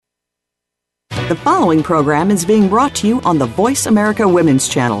The following program is being brought to you on the Voice America Women's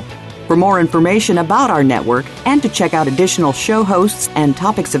Channel. For more information about our network and to check out additional show hosts and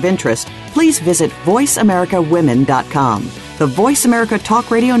topics of interest, please visit voiceamericawomen.com. The Voice America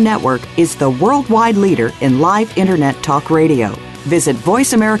Talk Radio Network is the worldwide leader in live Internet talk radio. Visit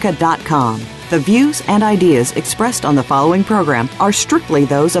voiceamerica.com. The views and ideas expressed on the following program are strictly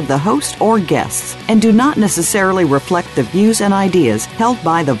those of the host or guests and do not necessarily reflect the views and ideas held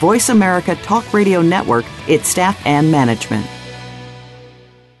by the Voice America Talk Radio Network, its staff, and management.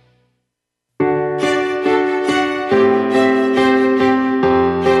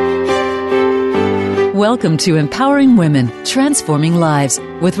 Welcome to Empowering Women, Transforming Lives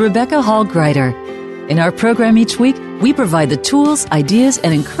with Rebecca Hall Gruyter. In our program each week, we provide the tools, ideas,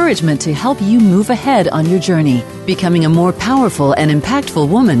 and encouragement to help you move ahead on your journey, becoming a more powerful and impactful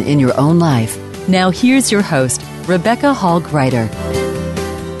woman in your own life. Now here's your host, Rebecca Hall Gruyter.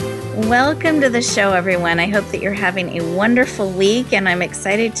 Welcome to the show, everyone. I hope that you're having a wonderful week, and I'm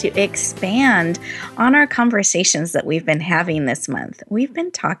excited to expand on our conversations that we've been having this month. We've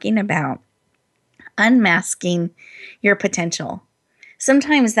been talking about unmasking your potential.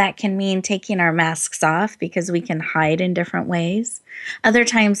 Sometimes that can mean taking our masks off because we can hide in different ways. Other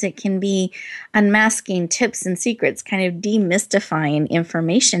times it can be unmasking tips and secrets, kind of demystifying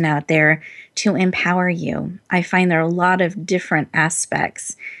information out there to empower you. I find there are a lot of different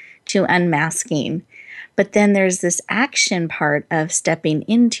aspects to unmasking. But then there's this action part of stepping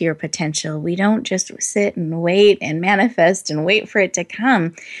into your potential. We don't just sit and wait and manifest and wait for it to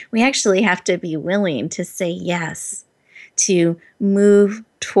come. We actually have to be willing to say yes, to move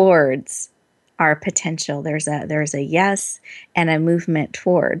towards our potential. There's a yes and a movement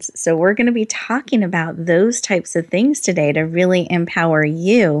towards. So we're going to be talking about those types of things today to really empower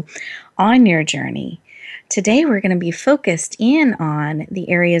you on your journey. Today we're going to be focused in on the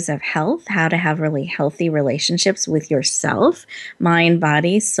areas of health, how to have really healthy relationships with yourself, mind,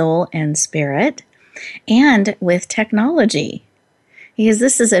 body, soul, and spirit, and with technology. Because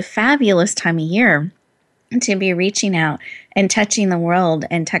this is a fabulous time of year to be reaching out and touching the world,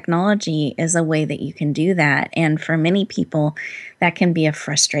 and technology is a way that you can do that. And for many people, that can be a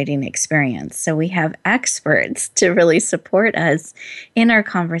frustrating experience. So we have experts to really support us in our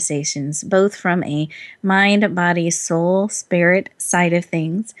conversations, both from a mind, body, soul, spirit side of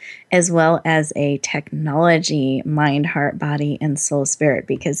things, as well as a technology, mind, heart, body, and soul, spirit.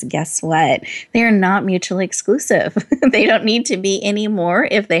 Because guess what? They are not mutually exclusive. They don't need to be anymore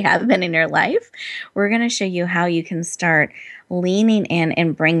if they have been in your life. We're going to show you how you can start leaning in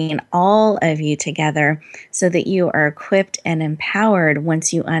and bringing all of you together so that you are equipped and empowered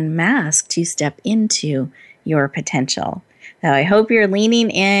once you unmask to step into your potential. So I hope you're leaning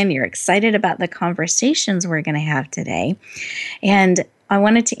in, you're excited about the conversations we're going to have today. And I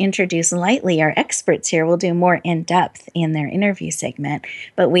wanted to introduce lightly our experts here. We'll do more in depth in their interview segment.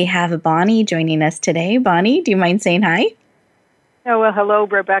 But we have Bonnie joining us today. Bonnie, do you mind saying hi? Oh, well, hello,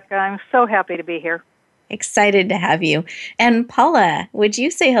 Rebecca. I'm so happy to be here. Excited to have you. And Paula, would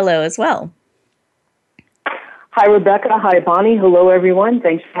you say hello as well? Hi, Rebecca. Hi, Bonnie. Hello, everyone.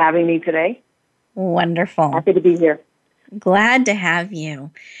 Thanks for having me today. Wonderful. Happy to be here. Glad to have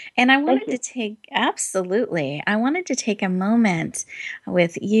you. And I wanted to take a moment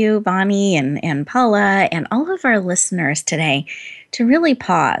with you, Bonnie, and Paula, and all of our listeners today to really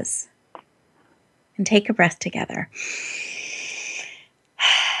pause and take a breath together.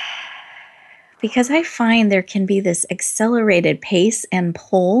 Because I find there can be this accelerated pace and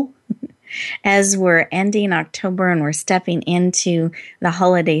pull as we're ending October and we're stepping into the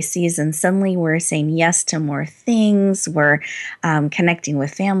holiday season. Suddenly we're saying yes to more things. We're connecting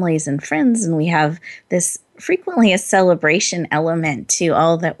with families and friends, and we have this frequently a celebration element to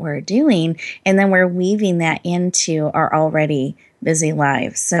all that we're doing. And then we're weaving that into our already busy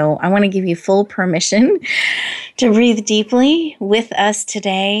lives. So I want to give you full permission to breathe deeply with us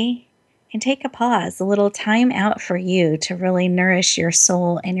today. And take a pause, a little time out for you to really nourish your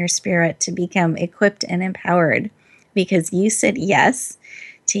soul and your spirit to become equipped and empowered, because you said yes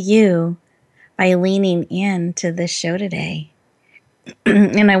to you by leaning into this show today.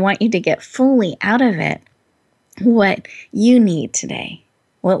 And I want you to get fully out of it what you need today,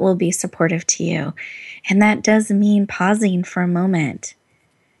 what will be supportive to you. And that does mean pausing for a moment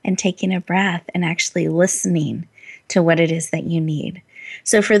and taking a breath and actually listening to what it is that you need.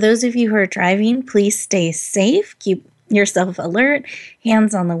 So for those of you who are driving, please stay safe. Keep yourself alert,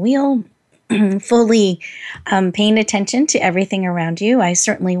 hands on the wheel, fully paying attention to everything around you. I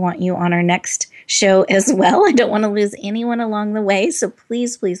certainly want you on our next show as well. I don't want to lose anyone along the way. So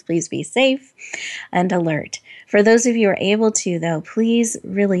please, please, please be safe and alert. For those of you who are able to, though, please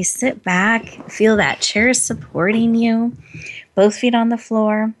really sit back, feel that chair supporting you, both feet on the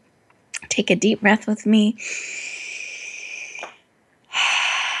floor. Take a deep breath with me.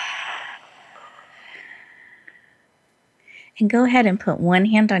 And go ahead and put one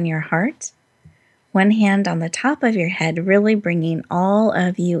hand on your heart, one hand on the top of your head, really bringing all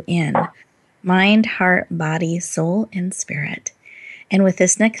of you in. Mind, heart, body, soul, and spirit. And with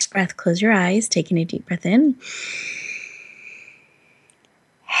this next breath, close your eyes, taking a deep breath in.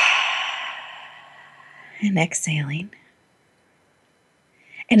 And exhaling.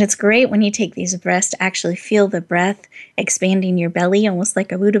 And it's great when you take these breaths to actually feel the breath expanding your belly, almost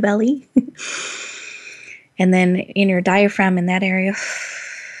like a Buddha belly. And then in your diaphragm in that area.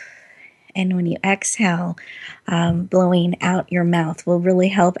 And when you exhale, blowing out your mouth will really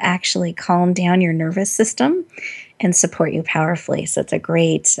help actually calm down your nervous system and support you powerfully. So it's a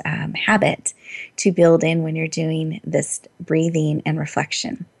great habit to build in when you're doing this breathing and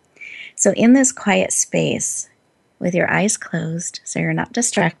reflection. So in this quiet space, with your eyes closed so you're not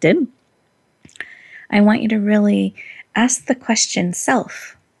distracted, I want you to really ask the question,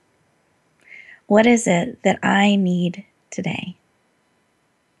 self, what is it that I need today?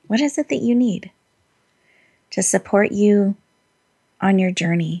 What is it that you need to support you on your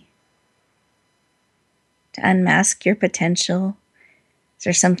journey? To unmask your potential? Is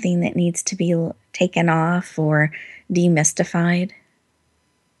there something that needs to be taken off or demystified?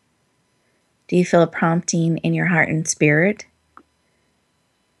 Do you feel a prompting in your heart and spirit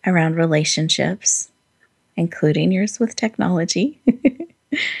around relationships, including yours with technology,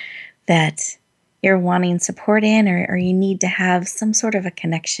 that you're wanting support in, or you need to have some sort of a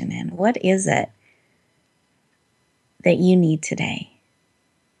connection in? What is it that you need today?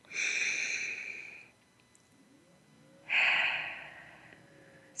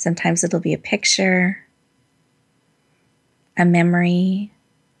 Sometimes it'll be a picture, a memory,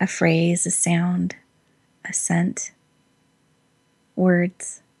 a phrase, a sound, a scent,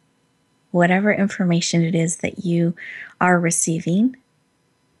 words, whatever information it is that you are receiving.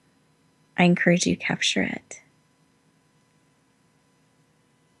 I encourage you to capture it.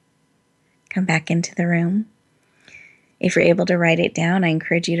 Come back into the room. If you're able to write it down, I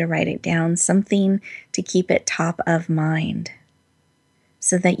encourage you to write it down, something to keep it top of mind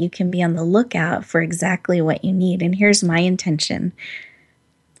so that you can be on the lookout for exactly what you need. And here's my intention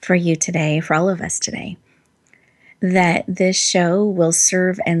for you today, for all of us today, that this show will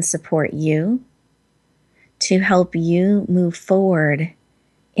serve and support you to help you move forward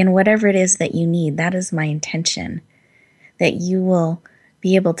in whatever it is that you need. That is my intention, that you will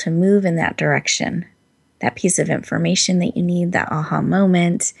be able to move in that direction, that piece of information that you need, that aha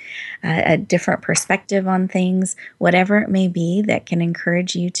moment, a different perspective on things, whatever it may be that can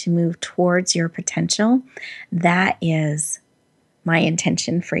encourage you to move towards your potential. That is my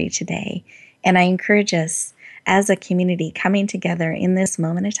intention for you today. And I encourage us as a community coming together in this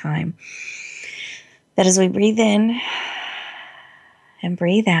moment of time, that as we breathe in and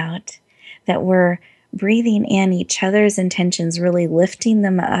breathe out, that we're breathing in each other's intentions, really lifting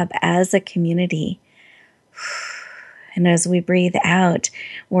them up as a community. And as we breathe out,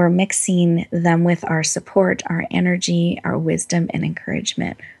 we're mixing them with our support, our energy, our wisdom, and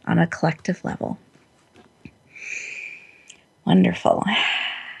encouragement on a collective level. Wonderful.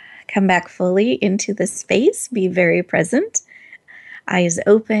 Come back fully into the space. Be very present. Eyes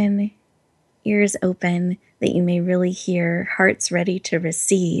open, ears open, that you may really hear, hearts ready to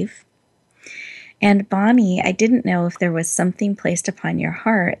receive. And Bonnie, I didn't know if there was something placed upon your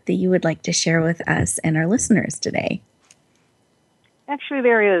heart that you would like to share with us and our listeners today. Actually,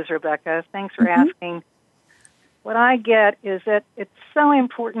 there is, Rebecca. Thanks for asking. What I get is that it's so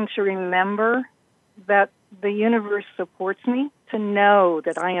important to remember that the universe supports me, to know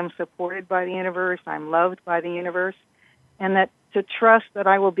that I am supported by the universe, I'm loved by the universe, and that to trust that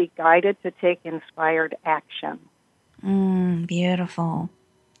I will be guided to take inspired action. Beautiful.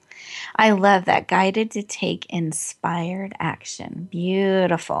 I love that. Guided to take inspired action.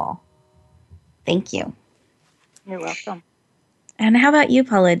 Beautiful. Thank you. You're welcome. And how about you,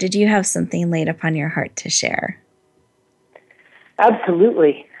 Paula? Did you have something laid upon your heart to share?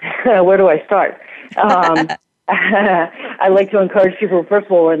 Absolutely. Where do I start? I like to encourage people, first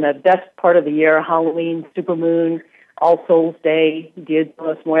of all, we're in the best part of the year, Halloween, supermoon, All Souls Day, Dia de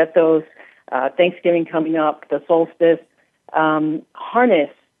los Muertos, Thanksgiving coming up, the solstice.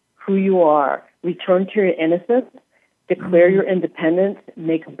 Harness who you are. Return to your innocence. Declare your independence.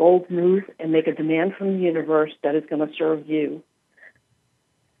 Make a bold move and make a demand from the universe that is going to serve you.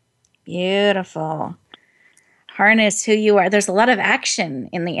 Beautiful. Harness who you are. There's a lot of action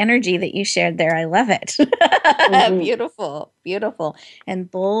in the energy that you shared there. I love it. Beautiful, beautiful.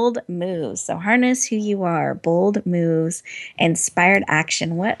 And bold moves. So harness who you are, bold moves, inspired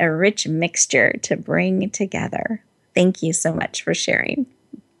action. What a rich mixture to bring together. Thank you so much for sharing.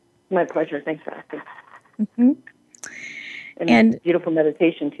 My pleasure. Thanks for asking. Mm-hmm. And beautiful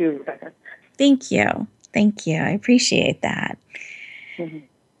meditation too, Rebecca. Thank you. Thank you. I appreciate that. Mm-hmm.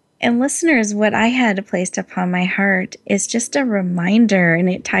 And listeners, what I had placed upon my heart is just a reminder, and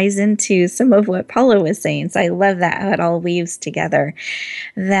it ties into some of what Paula was saying. So I love that, how it all weaves together,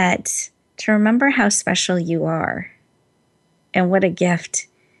 that to remember how special you are and what a gift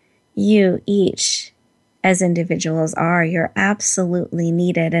you each as individuals are. You're absolutely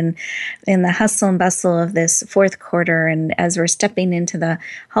needed. And in the hustle and bustle of this fourth quarter, and as we're stepping into the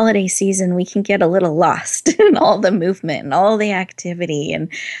holiday season, we can get a little lost in all the movement and all the activity. And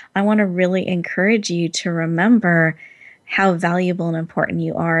I want to really encourage you to remember how valuable and important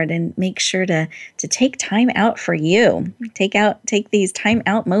you are, and make sure to take time out for you. Take these time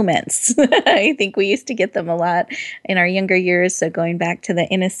out moments. I think we used to get them a lot in our younger years. So going back to the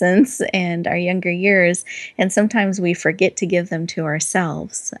innocence and our younger years, and sometimes we forget to give them to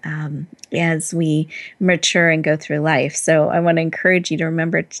ourselves as we mature and go through life. So I want to encourage you to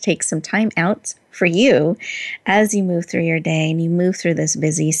remember to take some time out for you as you move through your day and you move through this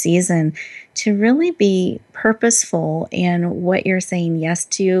busy season, to really be purposeful in what you're saying yes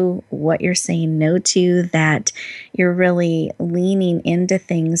to, what you're saying no to, that you're really leaning into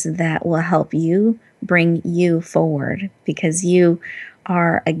things that will help you bring you forward, because you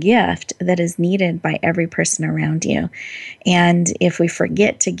are a gift that is needed by every person around you. And if we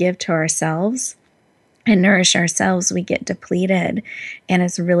forget to give to ourselves and nourish ourselves, we get depleted, and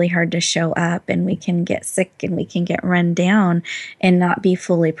it's really hard to show up, and we can get sick and we can get run down and not be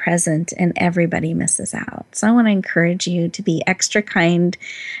fully present, and everybody misses out. So I want to encourage you to be extra kind,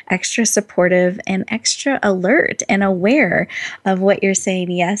 extra supportive, and extra alert and aware of what you're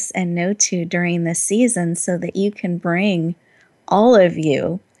saying yes and no to during this season, so that you can bring all of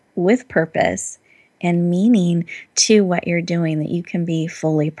you with purpose and meaning to what you're doing, that you can be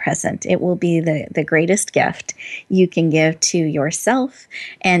fully present. It will be the greatest gift you can give to yourself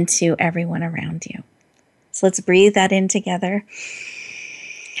and to everyone around you. So let's breathe that in together.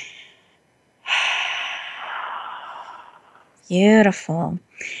 Beautiful.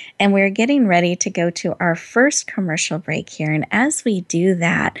 And we're getting ready to go to our first commercial break here. And as we do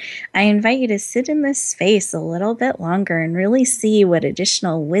that, I invite you to sit in this space a little bit longer and really see what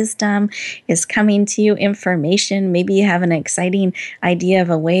additional wisdom is coming to you, information. Maybe you have an exciting idea of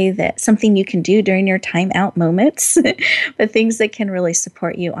a way that something you can do during your time out moments, but things that can really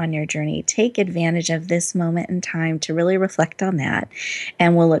support you on your journey. Take advantage of this moment in time to really reflect on that.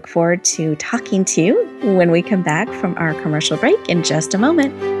 And we'll look forward to talking to you when we come back from our commercial break in just a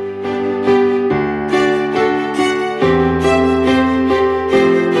moment.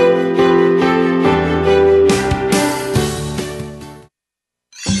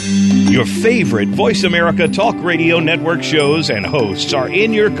 Your favorite Voice America Talk Radio Network shows and hosts are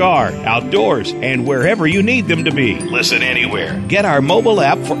in your car, outdoors, and wherever you need them to be. Listen anywhere. Get our mobile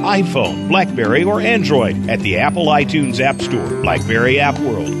app for iPhone, BlackBerry, or Android at the Apple iTunes App Store, BlackBerry App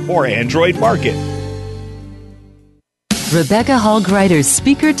World, or Android Market. Rebecca Hall Gruyter's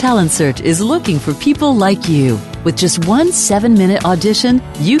Speaker Talent Search is looking for people like you. With just one 7-minute audition,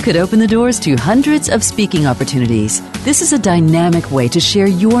 you could open the doors to hundreds of speaking opportunities. This is a dynamic way to share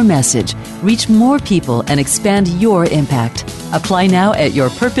your message, reach more people, and expand your impact. Apply now at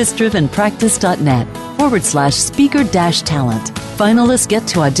yourpurposedrivenpractice.net/speaker-talent. Finalists get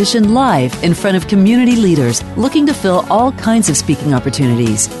to audition live in front of community leaders looking to fill all kinds of speaking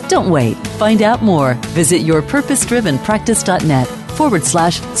opportunities. Don't wait. Find out more. Visit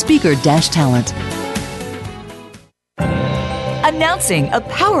yourpurposedrivenpractice.net/speaker-talent. Announcing a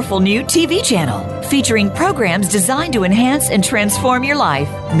powerful new TV channel featuring programs designed to enhance and transform your life.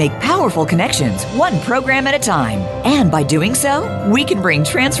 Make powerful connections, one program at a time. And by doing so, we can bring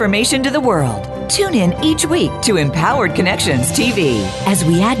transformation to the world. Tune in each week to Empowered Connections TV as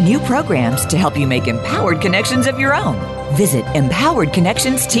we add new programs to help you make empowered connections of your own. Visit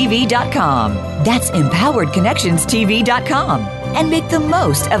empoweredconnectionstv.com. That's empoweredconnectionstv.com. And make the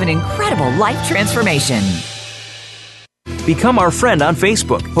most of an incredible life transformation. Become our friend on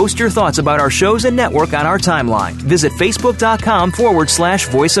Facebook. Post your thoughts about our shows and network on our timeline. Visit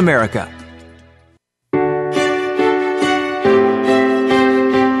facebook.com/Voice America.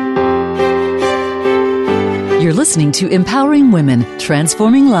 You're listening to Empowering Women,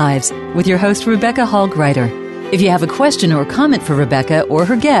 Transforming Lives with your host, Rebecca Hall Gruyter. If you have a question or comment for Rebecca or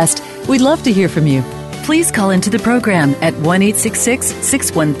her guest, we'd love to hear from you. please call into the program at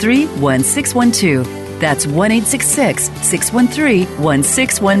 1-866-613-1612. That's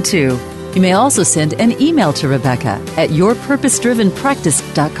 1-866-613-1612. You may also send an email to Rebecca at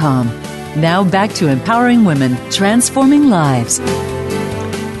yourpurposedrivenpractice.com. Now back to Empowering Women, Transforming Lives.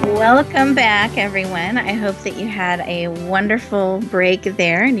 Welcome back, everyone. I hope that you had a wonderful break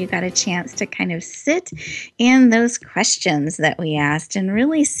there and you got a chance to kind of sit in those questions that we asked and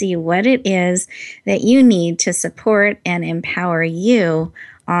really see what it is that you need to support and empower you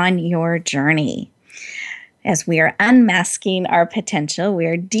on your journey. As we are unmasking our potential, we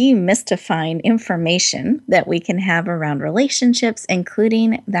are demystifying information that we can have around relationships,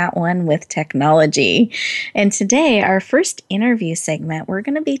 including that one with technology. And today, our first interview segment, we're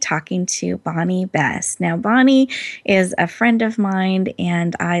going to be talking to Bonnie Best. Now, Bonnie is a friend of mine,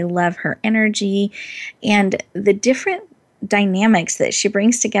 and I love her energy and the different dynamics that she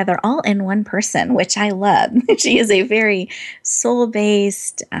brings together all in one person, which I love. She is a very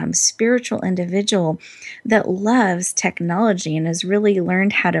soul-based, spiritual individual that loves technology and has really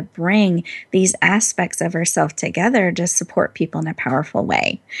learned how to bring these aspects of herself together to support people in a powerful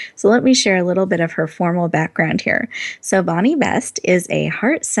way. So let me share a little bit of her formal background here. So Bonnie Best is a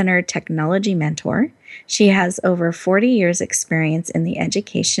heart-centered technology mentor. She has over 40 years experience in the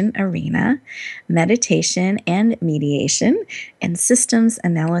education arena, meditation and mediation, and systems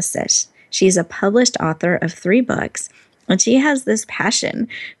analysis. She's a published author of 3 books, and she has this passion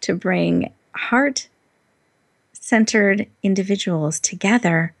to bring heart-centered individuals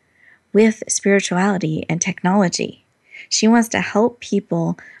together with spirituality and technology. She wants to help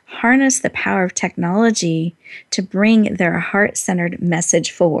people harness the power of technology to bring their heart-centered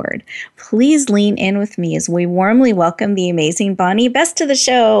message forward. Please lean in with me as we warmly welcome the amazing Bonnie Best to the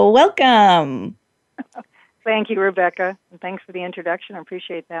show. Welcome. Thank you, Rebecca, and thanks for the introduction. I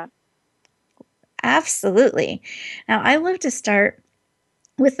appreciate that. Absolutely. Now, I love to start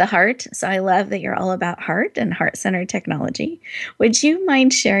with the heart, so I love that you're all about heart and heart-centered technology. Would you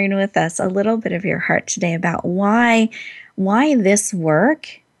mind sharing with us a little bit of your heart today about why this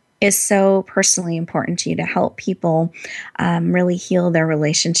work is so personally important to you to help people really heal their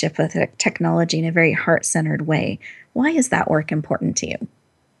relationship with technology in a very heart-centered way? Why is that work important to you?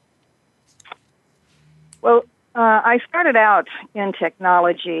 Well, I started out in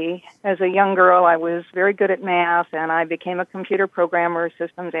technology. As a young girl, I was very good at math, and I became a computer programmer,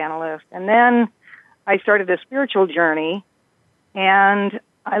 systems analyst. And then I started a spiritual journey, and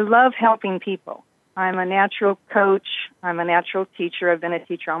I love helping people. I'm a natural coach. I'm a natural teacher. I've been a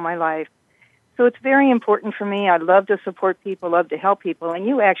teacher all my life. So it's very important for me. I love to support people, love to help people. And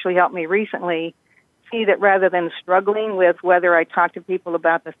you actually helped me recently see that rather than struggling with whether I talk to people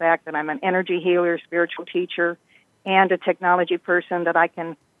about the fact that I'm an energy healer, spiritual teacher, and a technology person, that I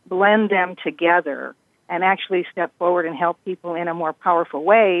can blend them together and actually step forward and help people in a more powerful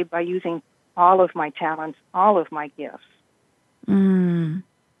way by using all of my talents, all of my gifts.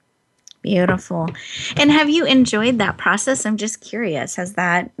 Beautiful. And have you enjoyed that process? I'm just curious. Has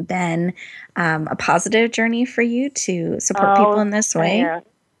that been a positive journey for you to support people in this way? Yeah.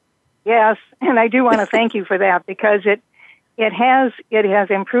 Yes, and I do want to thank you for that, because it has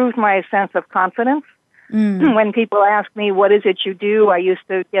improved my sense of confidence. When people ask me, what is it you do? I used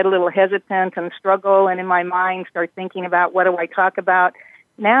to get a little hesitant and struggle, and in my mind start thinking about, what do I talk about?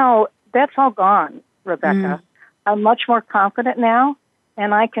 Now, that's all gone, Rebecca. I'm much more confident now,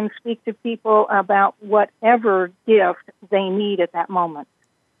 and I can speak to people about whatever gift they need at that moment.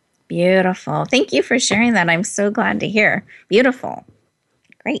 Beautiful. Thank you for sharing that. I'm so glad to hear. Beautiful.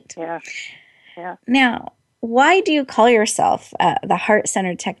 Great. Yeah. Now, why do you call yourself the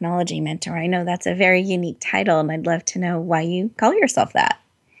Heart-Centered Technology Mentor? I know that's a very unique title, and I'd love to know why you call yourself that.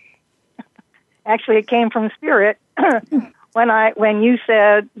 Actually, it came from Spirit. When you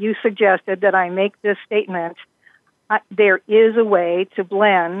suggested that I make this statement, there is a way to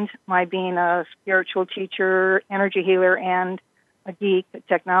blend my being a spiritual teacher, energy healer, and a geek, a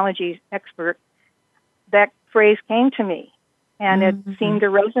technology expert. That phrase came to me, and it seemed to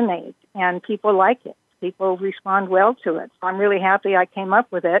resonate, and people like it. People respond well to it. So I'm really happy I came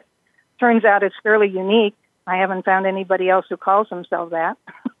up with it. Turns out it's fairly unique. I haven't found anybody else who calls themselves that.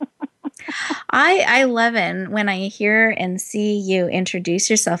 I love it when I hear and see you introduce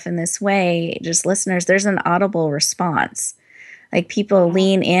yourself in this way. Just listeners, there's an audible response. Like people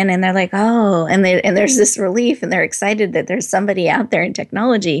lean in and they're like, oh, and there's this relief, and they're excited that there's somebody out there in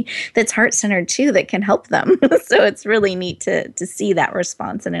technology that's heart-centered too that can help them. So it's really neat to see that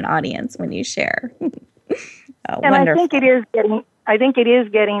response in an audience when you share. And wonderful. I think it is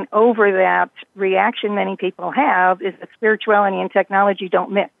getting over that reaction many people have, is that spirituality and technology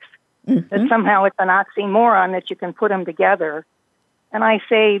don't mix. that somehow it's an oxymoron that you can put them together. And I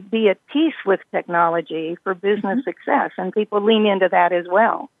say, be at peace with technology for business success. And people lean into that as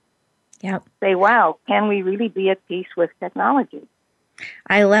well. Yep. Say, wow, can we really be at peace with technology?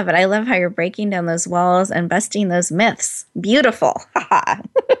 I love it. I love how you're breaking down those walls and busting those myths. Beautiful. I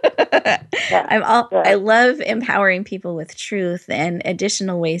love empowering people with truth and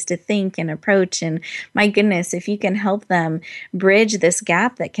additional ways to think and approach. And my goodness, if you can help them bridge this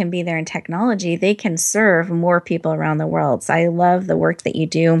gap that can be there in technology, they can serve more people around the world. So I love the work that you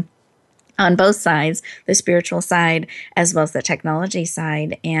do on both sides, the spiritual side as well as the technology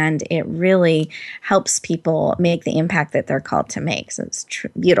side. And it really helps people make the impact that they're called to make. So it's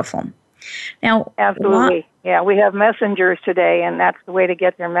beautiful. Now, absolutely. Yeah, we have messengers today, and that's the way to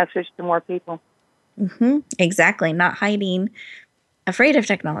get their message to more people. Exactly. Not hiding, afraid of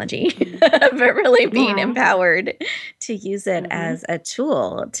technology, but really being empowered to use it as a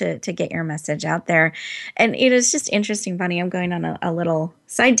tool to get your message out there. And it is just interesting, Bonnie. I'm going on a little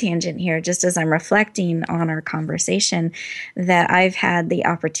side tangent here, just as I'm reflecting on our conversation, that I've had the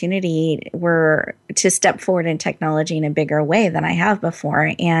opportunity to step forward in technology in a bigger way than I have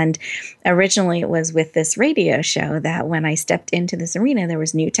before. And originally it was with this radio show that when I stepped into this arena, there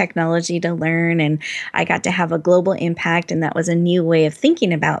was new technology to learn, and I got to have a global impact, and that was a new way of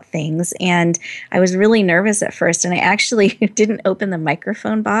thinking about things. And I was really nervous at first, and I actually didn't open the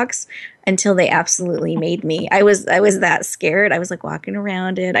microphone box until they absolutely made me. I was that scared. I was like walking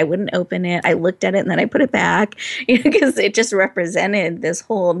around it. I wouldn't open it. I looked at it and then I put it back, because it just represented this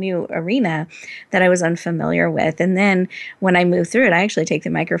whole new arena that I was unfamiliar with. And then when I moved through it, I actually take the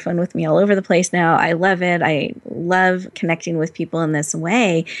microphone with me all over the place now. I love it. I love connecting with people in this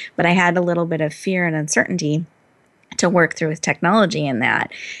way, but I had a little bit of fear and uncertainty to work through with technology in that.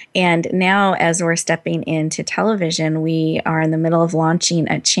 And now as we're stepping into television, we are in the middle of launching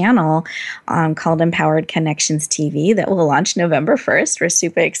a channel called Empowered Connections TV that will launch November 1st. We're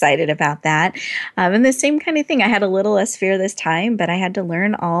super excited about that. And the same kind of thing. I had a little less fear this time, but I had to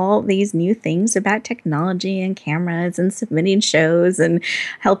learn all these new things about technology and cameras and submitting shows and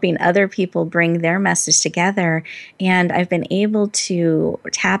helping other people bring their message together. And I've been able to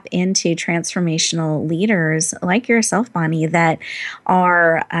tap into transformational leaders like yourself, Bonnie, that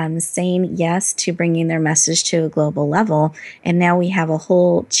are saying yes to bringing their message to a global level. And now we have a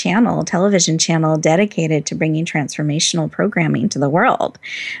whole channel, television channel, dedicated to bringing transformational programming to the world.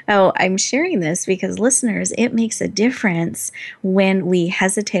 Oh, I'm sharing this because, listeners, it makes a difference when we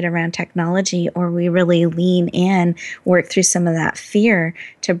hesitate around technology or we really lean in, work through some of that fear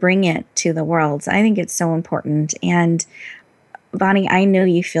to bring it to the world. So I think it's so important. And Bonnie, I know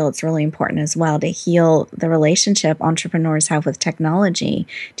you feel it's really important as well to heal the relationship entrepreneurs have with technology.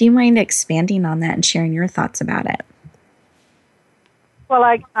 Do you mind expanding on that and sharing your thoughts about it? Well,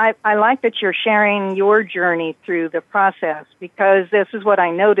 I like that you're sharing your journey through the process, because this is what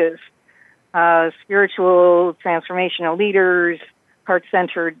I noticed. Spiritual, transformational leaders,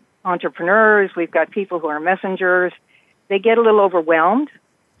 heart-centered entrepreneurs, we've got people who are messengers. They get a little overwhelmed.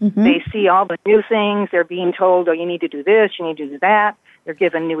 They see all the new things. They're being told, oh, you need to do this, you need to do that. They're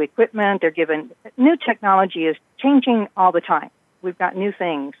given new equipment. They're given new technology is changing all the time. We've got new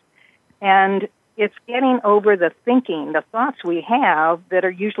things. And it's getting over the thinking, the thoughts we have that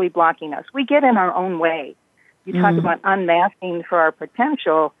are usually blocking us. We get in our own way. You talk about unmasking for our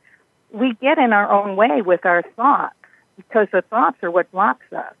potential. We get in our own way with our thoughts because the thoughts are what blocks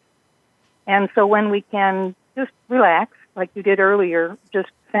us. And so when we can just relax, like you did earlier, just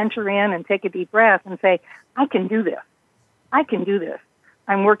center in and take a deep breath and say, I can do this. I can do this.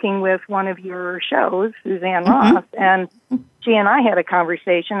 I'm working with one of your shows, Suzanne Ross, and she and I had a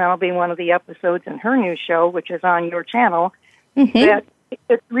conversation. That'll be one of the episodes in her new show, which is on your channel, that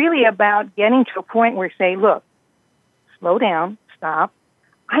it's really about getting to a point where you say, look, slow down, stop.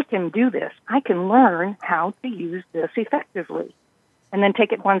 I can do this. I can learn how to use this effectively, and then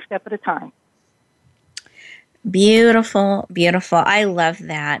take it one step at a time. Beautiful, beautiful. I love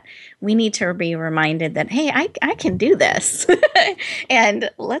that. We need to be reminded that, hey, I can do this. And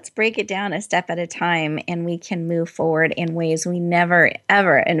let's break it down a step at a time, and we can move forward in ways we never,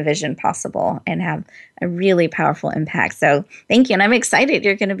 ever envisioned possible and have a really powerful impact. So thank you. And I'm excited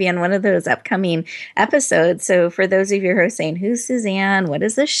you're going to be on one of those upcoming episodes. So for those of you who are saying, who's Suzanne? What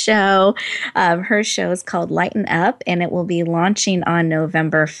is this show? Her show is called Lighten Up, and it will be launching on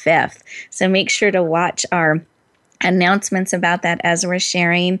November 5th. So make sure to watch our announcements about that as we're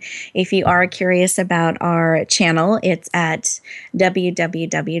sharing. If you are curious about our channel, it's at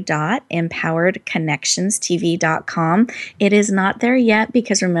www.empoweredconnectionstv.com. It is not there yet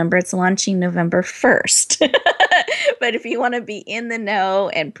because remember, it's launching November 1st. But if you want to be in the know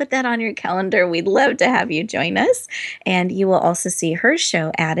and put that on your calendar, we'd love to have you join us. And you will also see her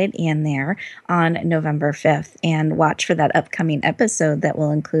show added in there on November 5th. And watch for that upcoming episode that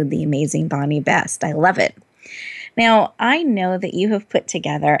will include the amazing Bonnie Best. I love it. Now, I know that you have put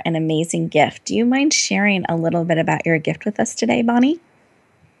together an amazing gift. Do you mind sharing a little bit about your gift with us today, Bonnie?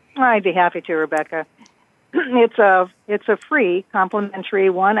 I'd be happy to, Rebecca. It's a free, complimentary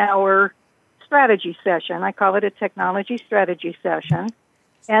 1-hour strategy session. I call it a technology strategy session,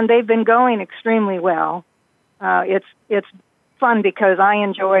 and they've been going extremely well. It's fun because I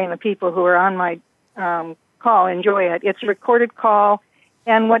enjoy, and the people who are on my call enjoy it. It's a recorded call,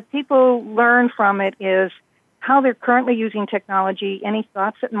 and what people learn from it is how they're currently using technology, any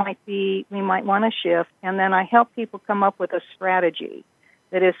thoughts that we might want to shift, and then I help people come up with a strategy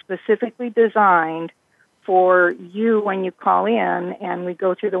that is specifically designed for you when you call in and we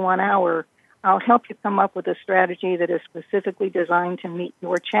go through the 1 hour. I'll help you come up with a strategy that is specifically designed to meet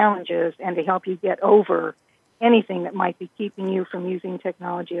your challenges and to help you get over anything that might be keeping you from using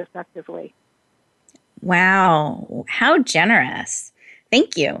technology effectively. Wow. How generous.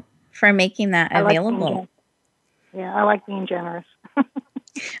 Thank you for making that available. I like being generous.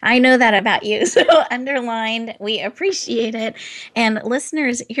 I know that about you. So underlined, we appreciate it. And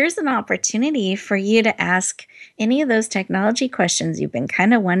listeners, here's an opportunity for you to ask any of those technology questions you've been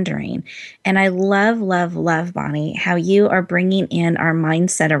kind of wondering. And I love, love, love, Bonnie, how you are bringing in our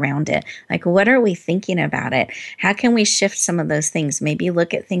mindset around it. Like, what are we thinking about it? How can we shift some of those things? Maybe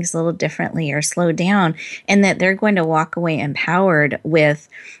look at things a little differently or slow down, and that they're going to walk away empowered with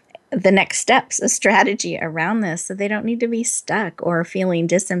the next steps, a strategy around this, so they don't need to be stuck or feeling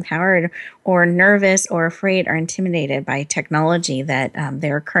disempowered or nervous or afraid or intimidated by technology that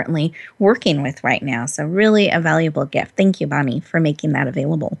they're currently working with right now. So really a valuable gift. Thank you, Bonnie, for making that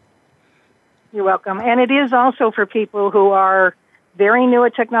available. You're welcome. And it is also for people who are very new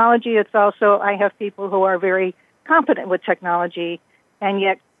at technology. It's also, I have people who are very competent with technology and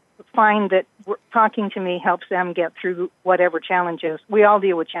yet find that talking to me helps them get through whatever challenges. We all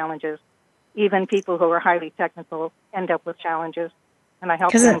deal with challenges. Even people who are highly technical end up with challenges, and I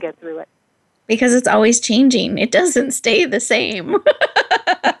help them get through it. Because it's always changing. It doesn't stay the same.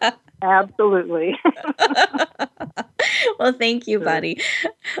 Absolutely. Well, thank you, buddy.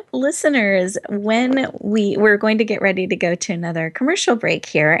 Listeners, when we're going to get ready to go to another commercial break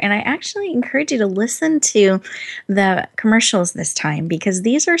here, and I actually encourage you to listen to the commercials this time because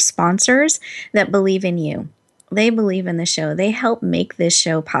these are sponsors that believe in you. They believe in the show. They help make this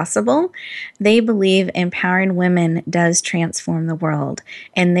show possible. They believe empowering women does transform the world,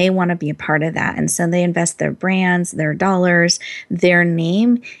 and they want to be a part of that. And so they invest their brands, their dollars, their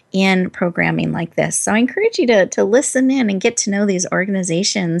name in programming like this. So I encourage you to listen in and get to know these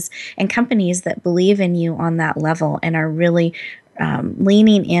organizations and companies that believe in you on that level and are really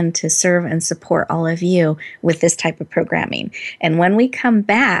leaning in to serve and support all of you with this type of programming. And when we come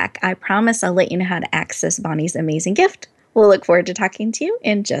back, I promise I'll let you know how to access Bonnie's amazing gift. We'll look forward to talking to you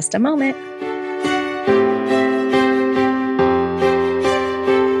in just a moment.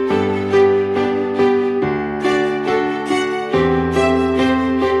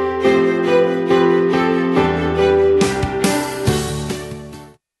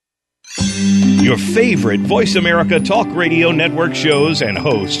 Your favorite Voice America Talk Radio Network shows and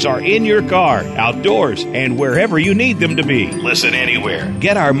hosts are in your car, outdoors, and wherever you need them to be. Listen anywhere.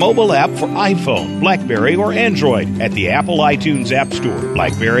 Get our mobile app for iPhone, BlackBerry, or Android at the Apple iTunes App Store,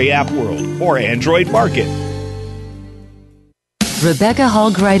 BlackBerry App World, or Android Market. Rebecca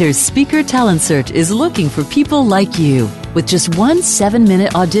Hall Gruyter's Speaker Talent Search is looking for people like you. With just one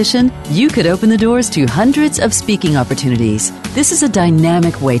 7-minute audition, you could open the doors to hundreds of speaking opportunities. This is a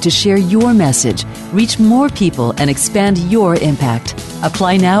dynamic way to share your message, reach more people, and expand your impact.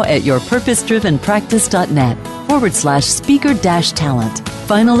 Apply now at yourpurposedrivenpractice.net/speaker-talent.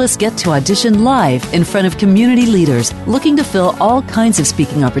 Finalists get to audition live in front of community leaders looking to fill all kinds of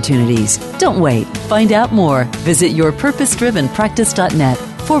speaking opportunities. Don't wait. Find out more. Visit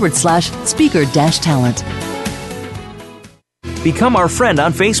yourpurposedrivenpractice.net/speaker-talent. Become our friend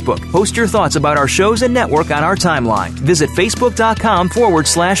on Facebook. Post your thoughts about our shows and network on our timeline. Visit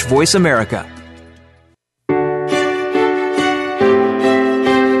facebook.com/Voice America.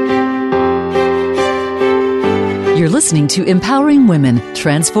 You're listening to Empowering Women,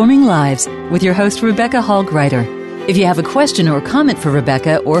 Transforming Lives with your host, Rebecca Hall Gruyter. If you have a question or comment for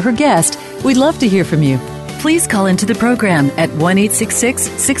Rebecca or her guest, we'd love to hear from you. please call into the program at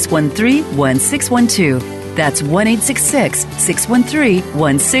 1-866-613-1612. That's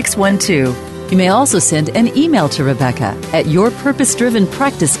 1-866-613-1612. You may also send an email to Rebecca at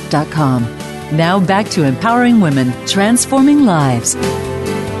yourpurposedrivenpractice.com. Now back to empowering women, transforming lives.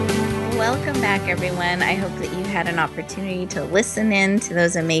 Welcome back, everyone. I hope that you had an opportunity to listen in to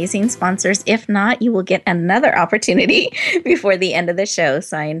those amazing sponsors. If not, you will get another opportunity before the end of the show.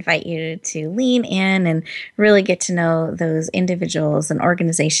 So I invite you to lean in and really get to know those individuals and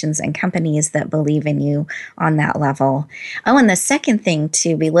organizations and companies that believe in you on that level. Oh, and the second thing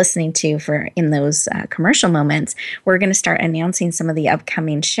to be listening to for in those commercial moments, we're going to start announcing some of the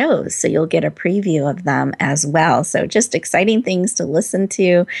upcoming shows. So you'll get a preview of them as well. So just exciting things to listen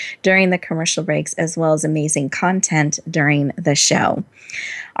to during the commercial breaks, as well as amazing content during the show.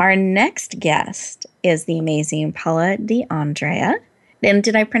 Our next guest is the amazing Paula D'Andrea. And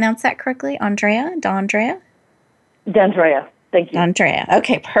did I pronounce that correctly? D'Andrea? D'Andrea. Thank you. D'Andrea.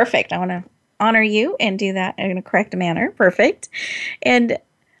 Okay, perfect. I want to honor you and do that in a correct manner. Perfect. And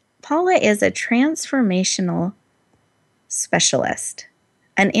Paula is a transformational specialist,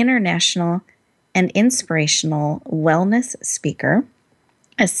 an international and inspirational wellness speaker,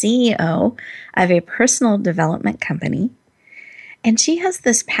 a CEO of a personal development company, and she has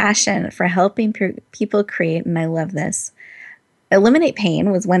this passion for helping people create, and I love this, eliminate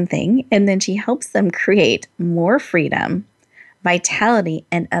pain was one thing, and then she helps them create more freedom, vitality,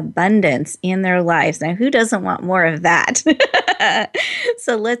 and abundance in their lives. Now, who doesn't want more of that?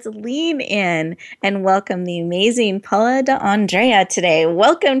 So let's lean in and welcome the amazing Paula D'Andrea today.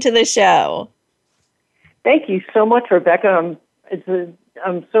 Welcome to the show. Thank you so much, Rebecca.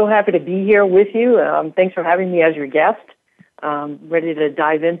 I'm so happy to be here with you. Thanks for having me as your guest. Ready to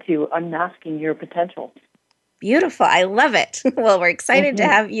dive into unmasking your potential. Beautiful. I love it. Well, we're excited to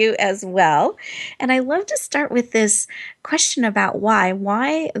have you as well. And I love to start with this question about why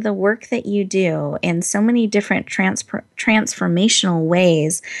the work that you do in so many different transformational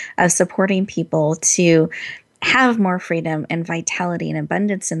ways of supporting people to have more freedom and vitality and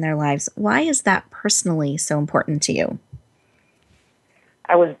abundance in their lives. Why is that personally so important to you?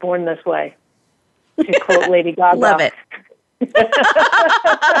 I was born this way, to quote Lady Gaga. Love it.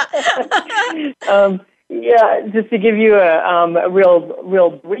 Yeah, just to give you a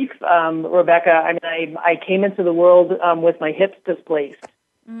real brief, Rebecca. I mean, I came into the world with my hips displaced,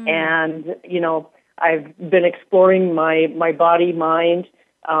 and I've been exploring my body, mind,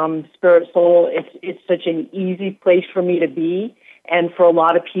 spirit, soul. It's such an easy place for me to be, and for a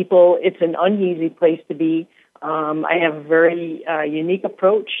lot of people, it's an uneasy place to be. I have a very unique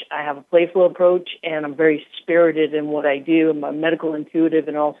approach. I have a playful approach, and I'm very spirited in what I do. I'm a medical intuitive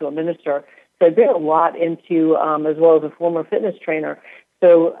and also a minister. So I've been a lot into, as well as a former fitness trainer.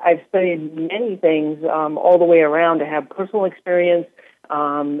 So I've studied many things all the way around to have personal experience,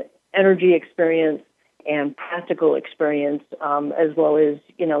 energy experience, and practical experience, as well as,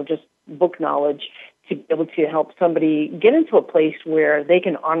 just book knowledge, to be able to help somebody get into a place where they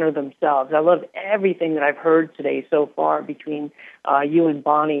can honor themselves. I love everything that I've heard today so far between you and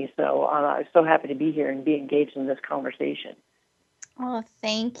Bonnie. So I'm so happy to be here and be engaged in this conversation. Oh,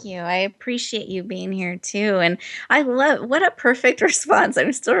 thank you. I appreciate you being here too. And I love, what a perfect response.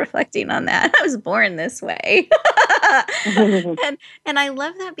 I'm still reflecting on that. I was born this way. and I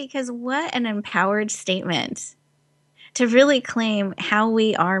love that, because what an empowered statement to really claim how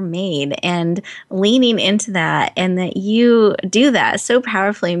we are made and leaning into that, and that you do that so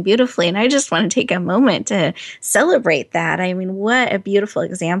powerfully and beautifully. And I just want to take a moment to celebrate that. I mean, what a beautiful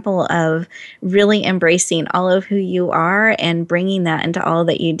example of really embracing all of who you are and bringing that into all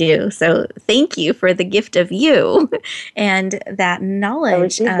that you do. So thank you for the gift of you and that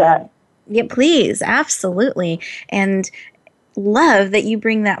knowledge. I received that. Yeah, please. Absolutely. And love that you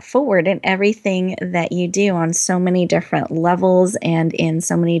bring that forward in everything that you do on so many different levels and in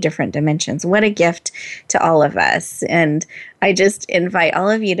so many different dimensions. What a gift to all of us. And I just invite all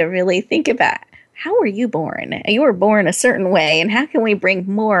of you to really think about, how were you born? You were born a certain way, and how can we bring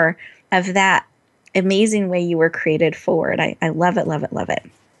more of that amazing way you were created forward? I love it, love it, love it.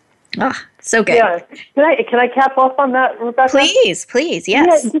 Oh, so good. Yeah. Can I cap off on that, Rebecca? Please, yes. Yeah,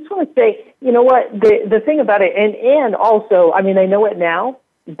 I just want to say, you know what, the thing about it, and also, I mean, I know it now,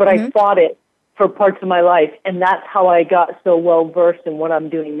 but I fought it for parts of my life, and that's how I got so well versed in what I'm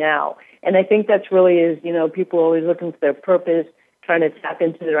doing now. And I think that's really is, people are always looking for their purpose, trying to tap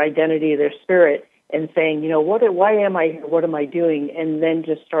into their identity, their spirit, and saying, why am I here? What am I doing? And then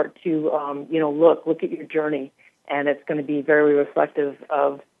just start to, look at your journey, and it's going to be very reflective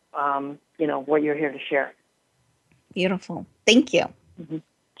of what you're here to share. Beautiful. Thank you.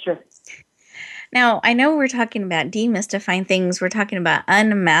 Sure. Now, I know we're talking about demystifying things. We're talking about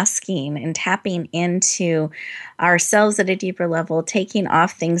unmasking and tapping into ourselves at a deeper level, taking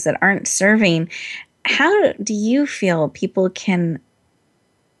off things that aren't serving. How do you feel people can?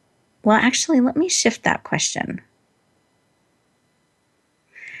 Well, actually, let me shift that question.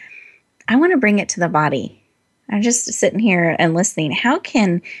 I want to bring it to the body. I'm just sitting here and listening. How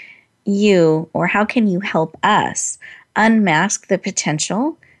can you help us unmask the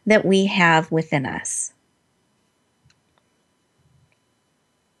potential that we have within us?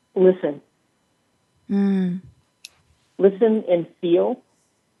 Listen. Listen and feel.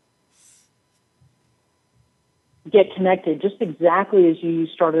 Get connected, just exactly as you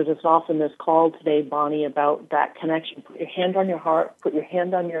started us off in this call today, Bonnie, about that connection. Put your hand on your heart, put your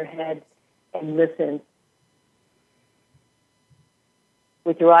hand on your head, and listen.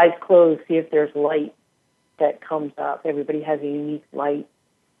 With your eyes closed, see if there's light that comes up. Everybody has a unique light,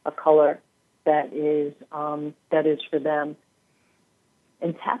 a color that is for them.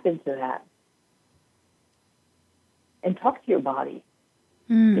 And tap into that. And talk to your body.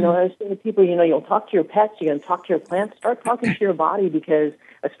 I was saying to people, you'll talk to your pets, you're going to talk to your plants. Start talking to your body, because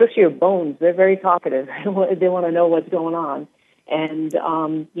especially your bones, they're very talkative. They want to know what's going on. And,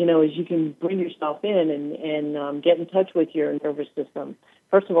 as you can bring yourself in and get in touch with your nervous system,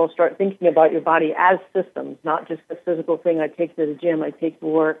 first of all, start thinking about your body as systems, not just the physical thing I take to the gym, I take to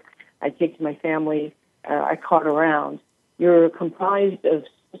work, I take to my family, I cart around. You're comprised of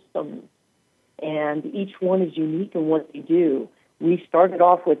systems, and each one is unique in what they do. We started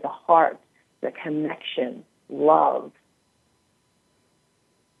off with the heart, the connection, love.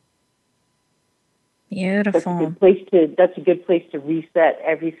 Beautiful. That's a good place to reset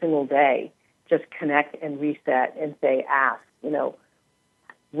every single day. Just connect and reset and say, ask,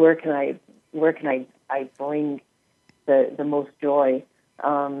 where can I bring the most joy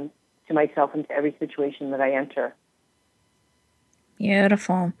to myself and to every situation that I enter.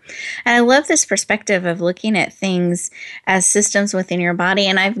 Beautiful. And I love this perspective of looking at things as systems within your body.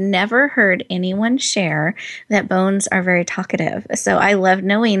 And I've never heard anyone share that bones are very talkative. So I love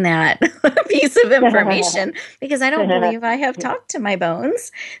knowing that piece of information, because I don't believe I have talked to my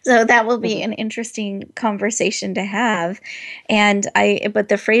bones. So that will be an interesting conversation to have. But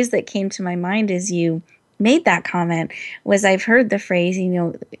the phrase that came to my mind as you made that comment was, I've heard the phrase,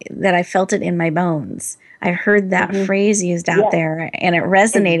 that I felt it in my bones. I heard that phrase used out there, and it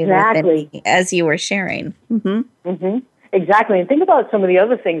resonated with me as you were sharing. Exactly. And think about some of the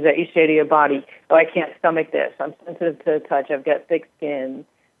other things that you say to your body. Oh, I can't stomach this. I'm sensitive to touch. I've got thick skin.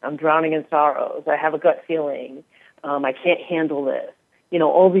 I'm drowning in sorrows. I have a gut feeling. I can't handle this.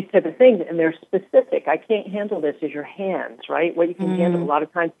 All these type of things, and they're specific. I can't handle this is your hands, right? What you can handle. A lot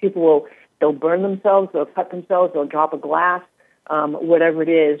of times they'll burn themselves, they'll cut themselves, they'll drop a glass. Whatever it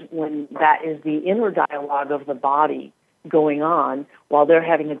is, when that is the inner dialogue of the body going on while they're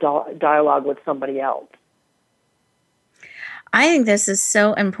having a dialogue with somebody else. I think this is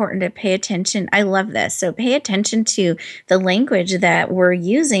so important to pay attention. I love this. So pay attention to the language that we're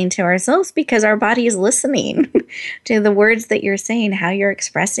using to ourselves, because our body is listening to the words that you're saying, how you're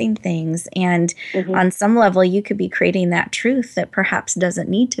expressing things. And on some level, you could be creating that truth that perhaps doesn't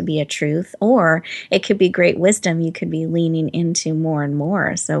need to be a truth, or it could be great wisdom you could be leaning into more and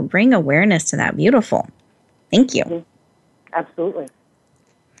more. So bring awareness to that. Beautiful. Thank you. Absolutely.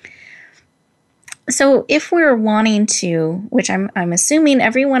 So if we're wanting to, which I'm assuming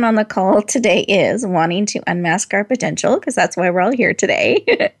everyone on the call today is wanting to unmask our potential, because that's why we're all here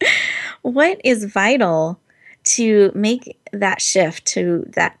today, what is vital to make that shift to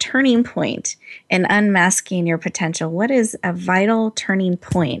that turning point in unmasking your potential? What is a vital turning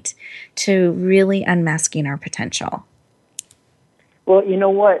point to really unmasking our potential? Well, you know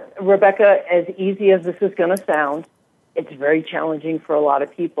what, Rebecca, as easy as this is going to sound, it's very challenging for a lot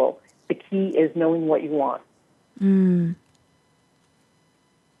of people. The key is knowing what you want. And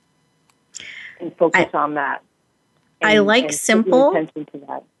focus on that. I like simple. Put your attention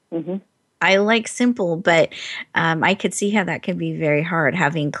to that. I like simple, but I could see how that could be very hard,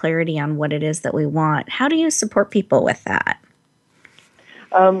 having clarity on what it is that we want. How do you support people with that?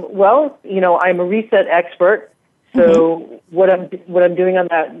 Well, I'm a reset expert. So what I'm doing on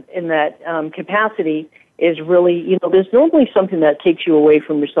that in that capacity is really, there's normally something that takes you away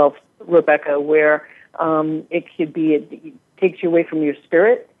from yourself, Rebecca, where it takes you away from your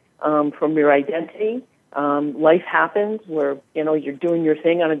spirit, from your identity. Life happens where, you're doing your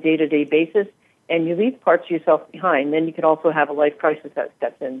thing on a day-to-day basis, and you leave parts of yourself behind. Then you could also have a life crisis that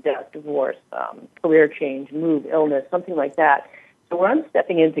steps in, death, divorce, career change, move, illness, something like that. So where I'm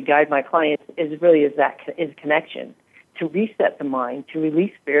stepping in to guide my clients is connection, to reset the mind, to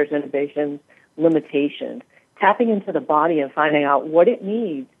release fears, inhibitions, limitations, tapping into the body and finding out what it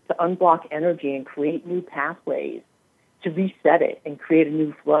needs to unblock energy and create new pathways, to reset it and create a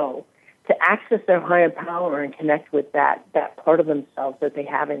new flow, to access their higher power and connect with that part of themselves that they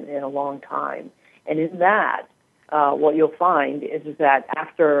haven't in a long time. And in that, what you'll find is that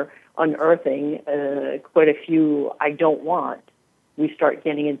after unearthing quite a few I don't want, we start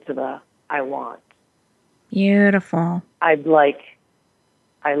getting into the I want. Beautiful. I'd like,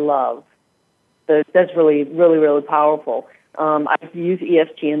 I love. So that's really, really, really powerful. I use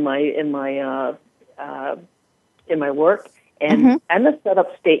EFT in my work, and the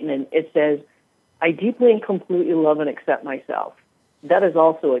setup statement, it says, "I deeply and completely love and accept myself." That is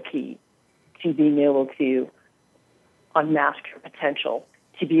also a key to being able to unmask your potential,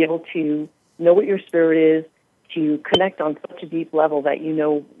 to be able to know what your spirit is, to connect on such a deep level that you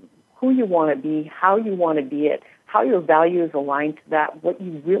know who you want to be, how you want to be it, how your values align to that, what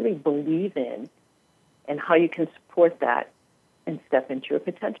you really believe in, and how you can support that and step into your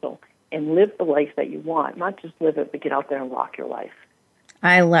potential and live the life that you want, not just live it, but get out there and rock your life.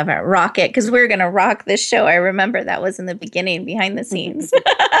 I love it. Rock it, because we're going to rock this show. I remember that was in the beginning, behind the scenes.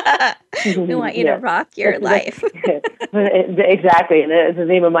 We want you to rock your life. Exactly. And it's the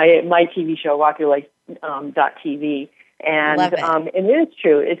name of my TV show, rockyourlife.tv. And love it. And it is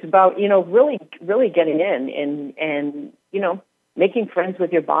true. It's about, really, really getting in and making friends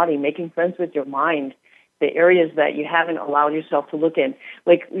with your body, making friends with your mind, the areas that you haven't allowed yourself to look in.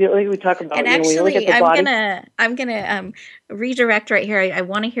 Like we talk about, and actually, when you look at the body. I'm gonna redirect right here. I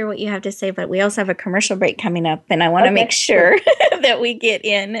want to hear what you have to say, but we also have a commercial break coming up, and I want to make sure that we get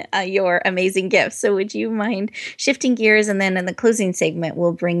in your amazing gifts. So would you mind shifting gears, and then in the closing segment,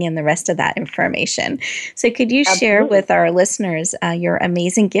 we'll bring in the rest of that information. So could you share with our listeners your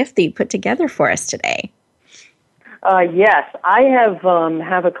amazing gift that you put together for us today? Yes, I have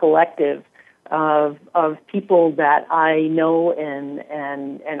a collective of people that I know and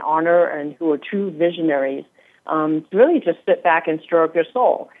honor and who are true visionaries, to really just sit back and stir up your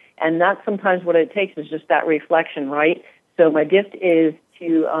soul. And that's sometimes what it takes, is just that reflection, right? So my gift is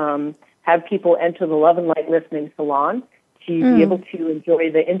to have people enter the Love and Light Listening Salon, to be able to enjoy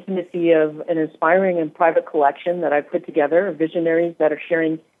the intimacy of an inspiring and private collection that I've put together of visionaries that are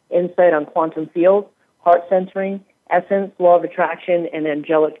sharing insight on quantum fields, heart centering, essence, law of attraction, and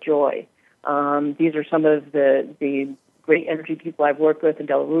angelic joy. These are some of the great energy people I've worked with: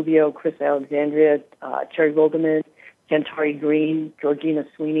 Adele Rubio, Chris Alexandria, Cherry Wilderman, Gentari Green, Georgina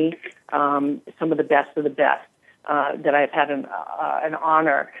Sweeney, some of the best that I've had an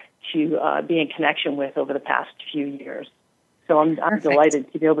honor to be in connection with over the past few years. So I'm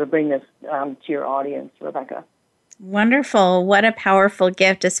delighted to be able to bring this to your audience, Rebecca. Wonderful. What a powerful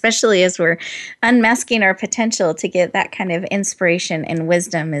gift, especially as we're unmasking our potential to get that kind of inspiration and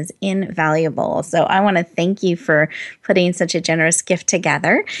wisdom is invaluable. So I want to thank you for putting such a generous gift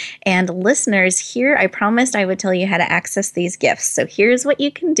together. And listeners, here I promised I would tell you how to access these gifts. So here's what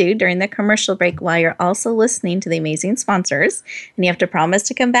you can do during the commercial break while you're also listening to the amazing sponsors. And you have to promise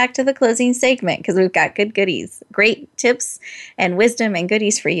to come back to the closing segment, because we've got good goodies, great tips and wisdom and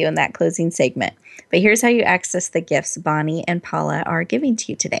goodies for you in that closing segment. But here's how you access the gifts Bonnie and Paula are giving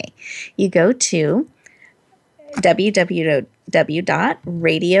to you today. You go to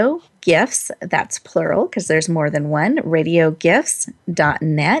www.radiogifts, that's plural because there's more than one,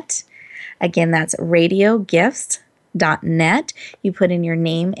 radiogifts.net. Again, that's radiogifts.net. You put in your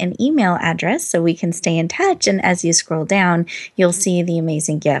name and email address so we can stay in touch. And as you scroll down, you'll see the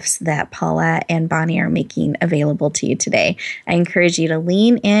amazing gifts that Paula and Bonnie are making available to you today. I encourage you to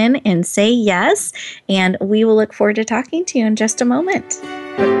lean in and say yes, and we will look forward to talking to you in just a moment.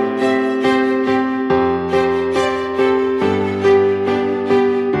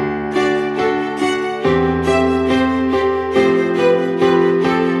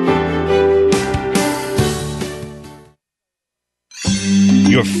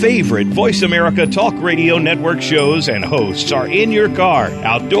 Your favorite Voice America Talk Radio Network shows and hosts are in your car,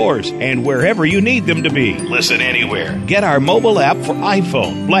 outdoors, and wherever you need them to be. Listen anywhere. Get our mobile app for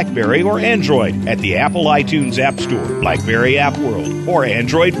iPhone, BlackBerry, or Android at the Apple iTunes App Store, BlackBerry App World, or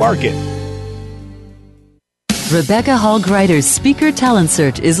Android Market. Rebecca Hall Gruyter's Speaker Talent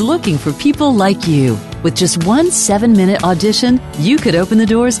Search is looking for people like you. With just one 7-minute audition, you could open the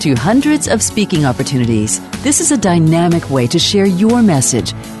doors to hundreds of speaking opportunities. This is a dynamic way to share your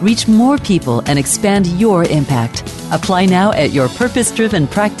message, reach more people, and expand your impact. Apply now at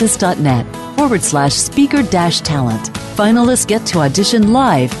yourpurposedrivenpractice.net/speaker-talent. Finalists get to audition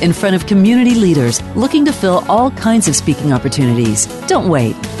live in front of community leaders looking to fill all kinds of speaking opportunities. Don't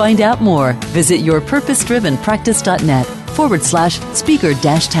wait. Find out more. Visit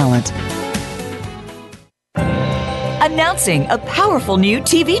yourpurposedrivenpractice.net/speaker-talent. Announcing a powerful new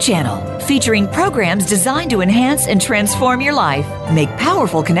TV channel featuring programs designed to enhance and transform your life. Make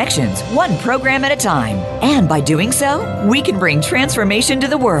powerful connections, one program at a time. And by doing so, we can bring transformation to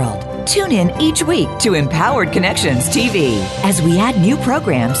the world. Tune in each week to Empowered Connections TV as we add new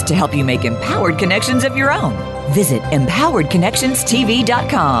programs to help you make empowered connections of your own. Visit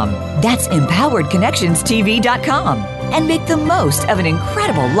empoweredconnectionstv.com. That's empoweredconnectionstv.com. And make the most of an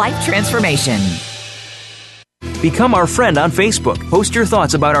incredible life transformation. Become our friend on Facebook. Post your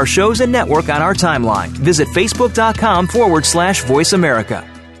thoughts about our shows and network on our timeline. Visit facebook.com/Voice America.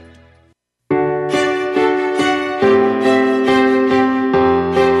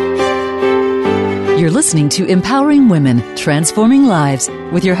 You're listening to Empowering Women, Transforming Lives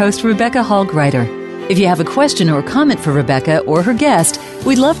with your host, Rebecca Hall Gruyter. If you have a question or comment for Rebecca or her guest,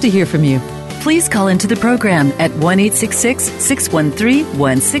 we'd love to hear from you. Please call into the program at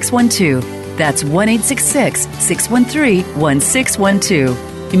 1-866-613-1612. That's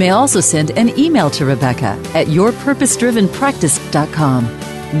 1-866-613-1612. You may also send an email to Rebecca at yourpurposedrivenpractice.com.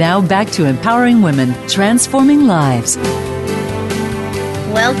 Now back to Empowering Women, Transforming Lives.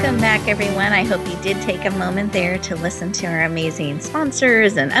 Welcome back, everyone. I hope you did take a moment there to listen to our amazing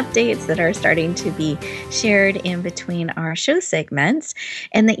sponsors and updates that are starting to be shared in between our show segments,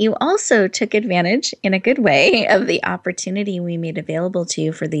 and that you also took advantage in a good way of the opportunity we made available to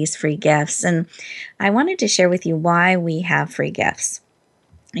you for these free gifts. And I wanted to share with you why we have free gifts.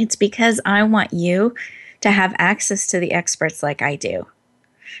 It's because I want you to have access to the experts like I do.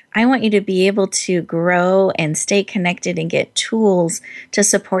 I want you to be able to grow and stay connected and get tools to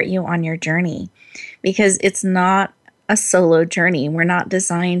support you on your journey, because it's not a solo journey. We're not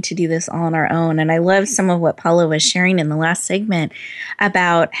designed to do this all on our own. And I love some of what Paula was sharing in the last segment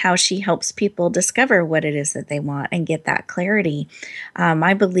about how she helps people discover what it is that they want and get that clarity.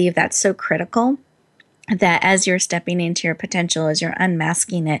 I believe that's so critical, that as you're stepping into your potential, as you're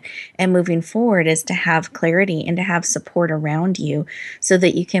unmasking it and moving forward, is to have clarity and to have support around you so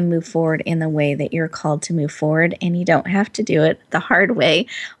that you can move forward in the way that you're called to move forward. And you don't have to do it the hard way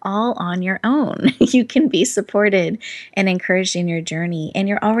all on your own. You can be supported and encouraged in your journey. And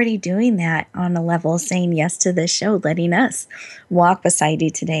you're already doing that on a level, saying yes to this show, letting us walk beside you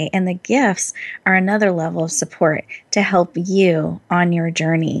today. And the gifts are another level of support to help you on your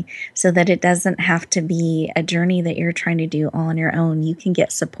journey so that it doesn't have to be a journey that you're trying to do all on your own. You can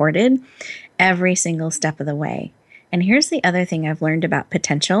get supported every single step of the way. And here's the other thing I've learned about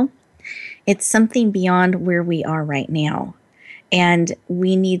potential. It's something beyond where we are right now. And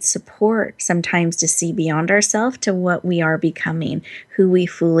we need support sometimes to see beyond ourselves to what we are becoming, who we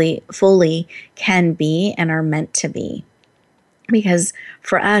fully can be and are meant to be. Because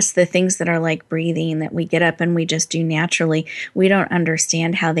for us, the things that are like breathing, that we get up and we just do naturally, we don't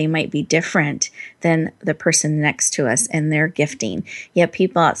understand how they might be different than the person next to us and their gifting. Yet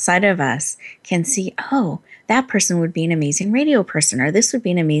people outside of us can see, oh, that person would be an amazing radio person, or this would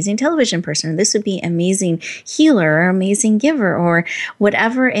be an amazing television person, or this would be an amazing healer or amazing giver, or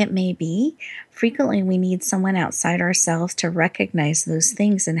whatever it may be. Frequently, we need someone outside ourselves to recognize those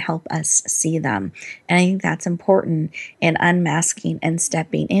things and help us see them. And I think that's important in unmasking and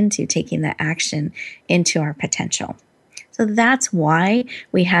stepping into taking the action into our potential. So that's why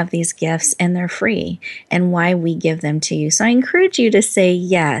we have these gifts, and they're free, and why we give them to you. So I encourage you to say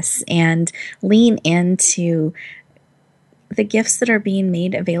yes and lean into the gifts that are being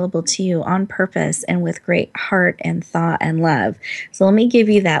made available to you on purpose and with great heart and thought and love. So let me give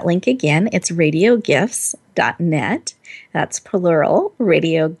you that link again. It's radiogifts.net. That's plural,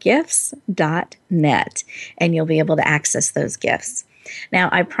 radiogifts.net. And you'll be able to access those gifts. Now,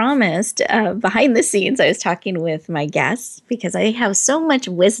 I promised behind the scenes, I was talking with my guests because I have so much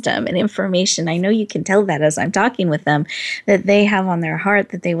wisdom and information. I know you can tell that as I'm talking with them, that they have on their heart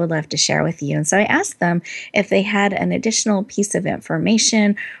that they would love to share with you. And so I asked them if they had an additional piece of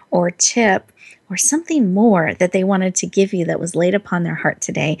information or tip or something more that they wanted to give you that was laid upon their heart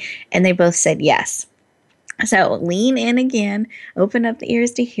today. And they both said yes. So lean in again, open up the ears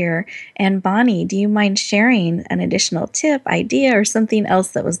to hear. And Bonnie, do you mind sharing an additional tip, idea, or something else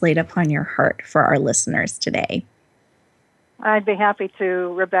that was laid upon your heart for our listeners today? I'd be happy to,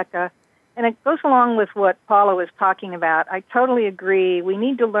 Rebecca. And it goes along with what Paula was talking about. I totally agree. We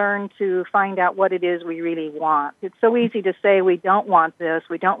need to learn to find out what it is we really want. It's so easy to say we don't want this,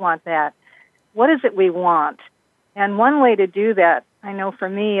 we don't want that. What is it we want? And one way to do that, I know for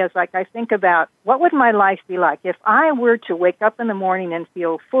me, is like I think about what would my life be like if I were to wake up in the morning and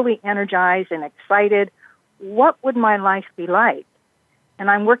feel fully energized and excited. What would my life be like? And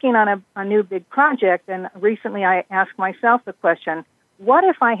I'm working on a new big project, and recently I asked myself the question, what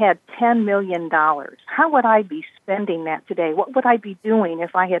if I had $10 million? How would I be spending that today? What would I be doing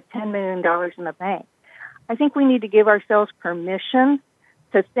if I had $10 million in the bank? I think we need to give ourselves permission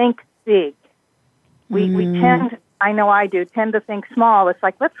to think big. We tend, I know I do, tend to think small. It's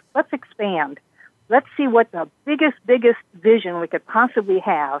like, let's expand. Let's see what the biggest vision we could possibly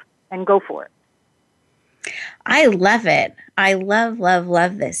have and go for it. I love it. I love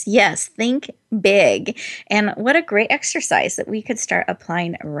this. Yes, think big. And what a great exercise that we could start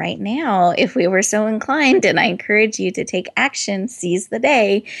applying right now if we were so inclined. And I encourage you to take action, seize the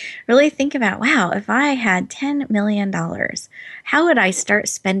day, really think about, wow, if I had $10 million, how would I start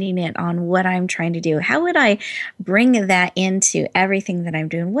spending it on what I'm trying to do? How would I bring that into everything that I'm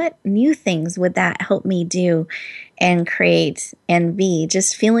doing? What new things would that help me do and create and be?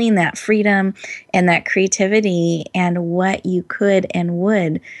 Just feeling that freedom and that creativity and what you could and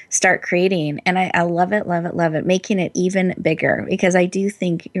would start creating. And I love it, making it even bigger, because I do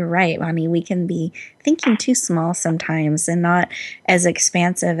think you're right, Bonnie. We can be thinking too small sometimes and not as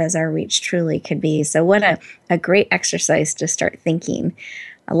expansive as our reach truly could be. So what a great exercise to start thinking.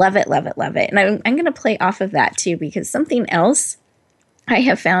 I love it. And I'm going to play off of that too, because something else I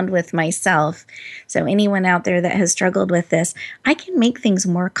have found with myself, so anyone out there that has struggled with this, I can make things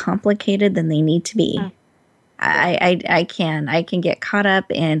more complicated than they need to be. I can get caught up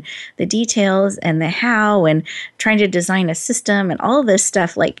in the details and the how and trying to design a system and all this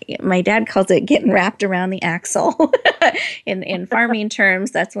stuff. Like my dad calls it getting wrapped around the axle. In farming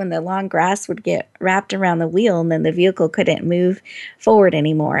terms, that's when the long grass would get wrapped around the wheel and then the vehicle couldn't move forward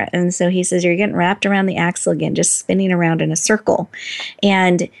anymore. And so he says, you're getting wrapped around the axle again, just spinning around in a circle.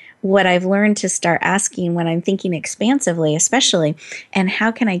 And what I've learned to start asking when I'm thinking expansively, especially, and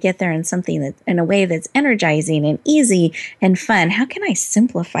how can I get there in something that in a way that's energizing and easy and fun? How can I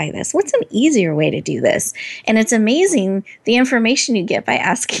simplify this? What's an easier way to do this? And it's amazing the information you get by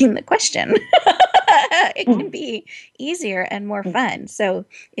asking the question. It can be easier and more fun. So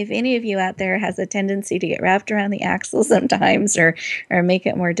if any of you out there has a tendency to get wrapped around the axle sometimes or make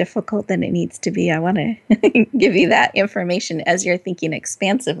it more difficult than it needs to be, I want to give you that information as you're thinking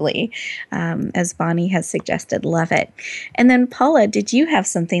expansively, as Bonnie has suggested. Love it. And then Paula, did you have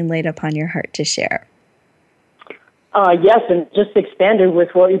something laid upon your heart to share? Yes, and just expanded with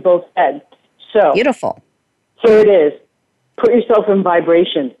what you both said. So beautiful. Here it is. Put yourself in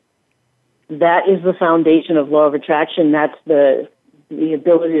vibration. That is the foundation of law of attraction. That's the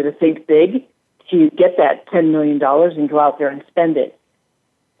ability to think big, to get that $10 million and go out there and spend it.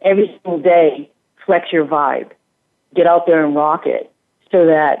 Every single day, flex your vibe. Get out there and rock it so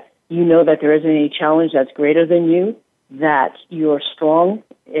that you know that there isn't any challenge that's greater than you, that you're strong.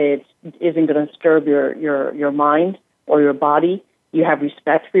 It isn't going to disturb your mind or your body. You have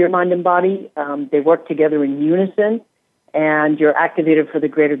respect for your mind and body. They work together in unison, and you're activated for the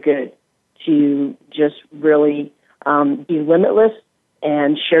greater good, to just really be limitless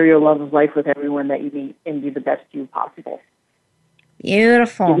and share your love of life with everyone that you meet and be the best you possible.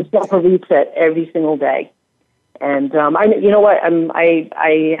 Beautiful. Give yourself a reset every single day. And you know what?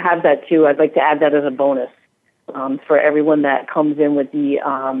 I have that too. I'd like to add that as a bonus for everyone that comes in with the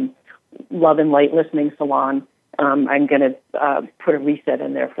Love and Light Listening Salon. I'm going to put a reset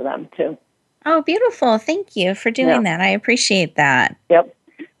in there for them too. Oh, beautiful. Thank you for doing that. I appreciate that. Yep.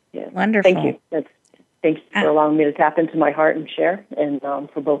 Yeah. Wonderful. Thank you. Thanks for allowing me to tap into my heart and share, and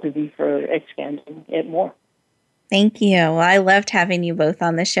for both of you for expanding it more. Thank you. Well, I loved having you both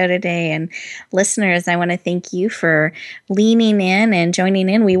on the show today. And listeners, I want to thank you for leaning in and joining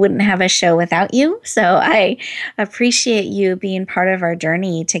in. We wouldn't have a show without you. So I appreciate you being part of our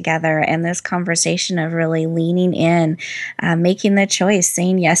journey together and this conversation of really leaning in, making the choice,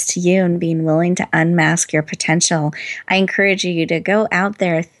 saying yes to you and being willing to unmask your potential. I encourage you to go out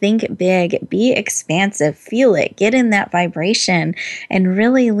there, think big, be expansive, feel it, get in that vibration, and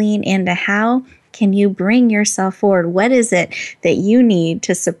really lean into how can you bring yourself forward? What is it that you need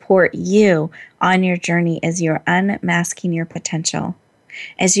to support you on your journey as you're unmasking your potential,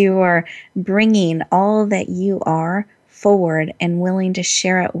 as you are bringing all that you are forward and willing to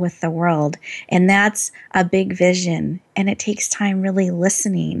share it with the world? And that's a big vision. And it takes time really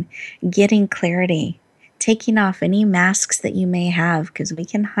listening, getting clarity, taking off any masks that you may have, because we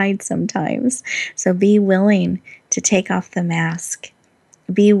can hide sometimes. So be willing to take off the mask.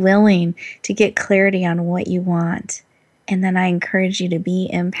 Be willing to get clarity on what you want. And then I encourage you to be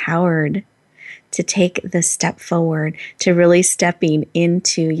empowered to take the step forward, to really stepping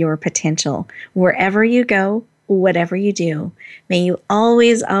into your potential. Wherever you go, whatever you do, may you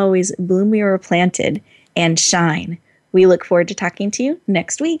always, always bloom where you were planted and shine. We look forward to talking to you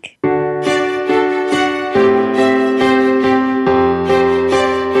next week.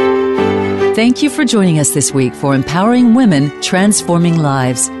 Thank you for joining us this week for Empowering Women, Transforming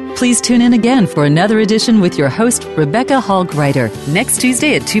Lives. Please tune in again for another edition with your host, Rebecca Hall Gruyter, next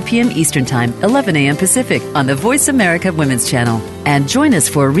Tuesday at 2 p.m. Eastern Time, 11 a.m. Pacific on the Voice America Women's Channel. And join us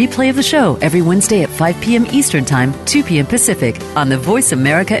for a replay of the show every Wednesday at 5 p.m. Eastern Time, 2 p.m. Pacific on the Voice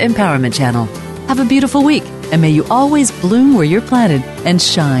America Empowerment Channel. Have a beautiful week, and may you always bloom where you're planted and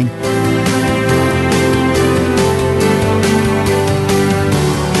shine.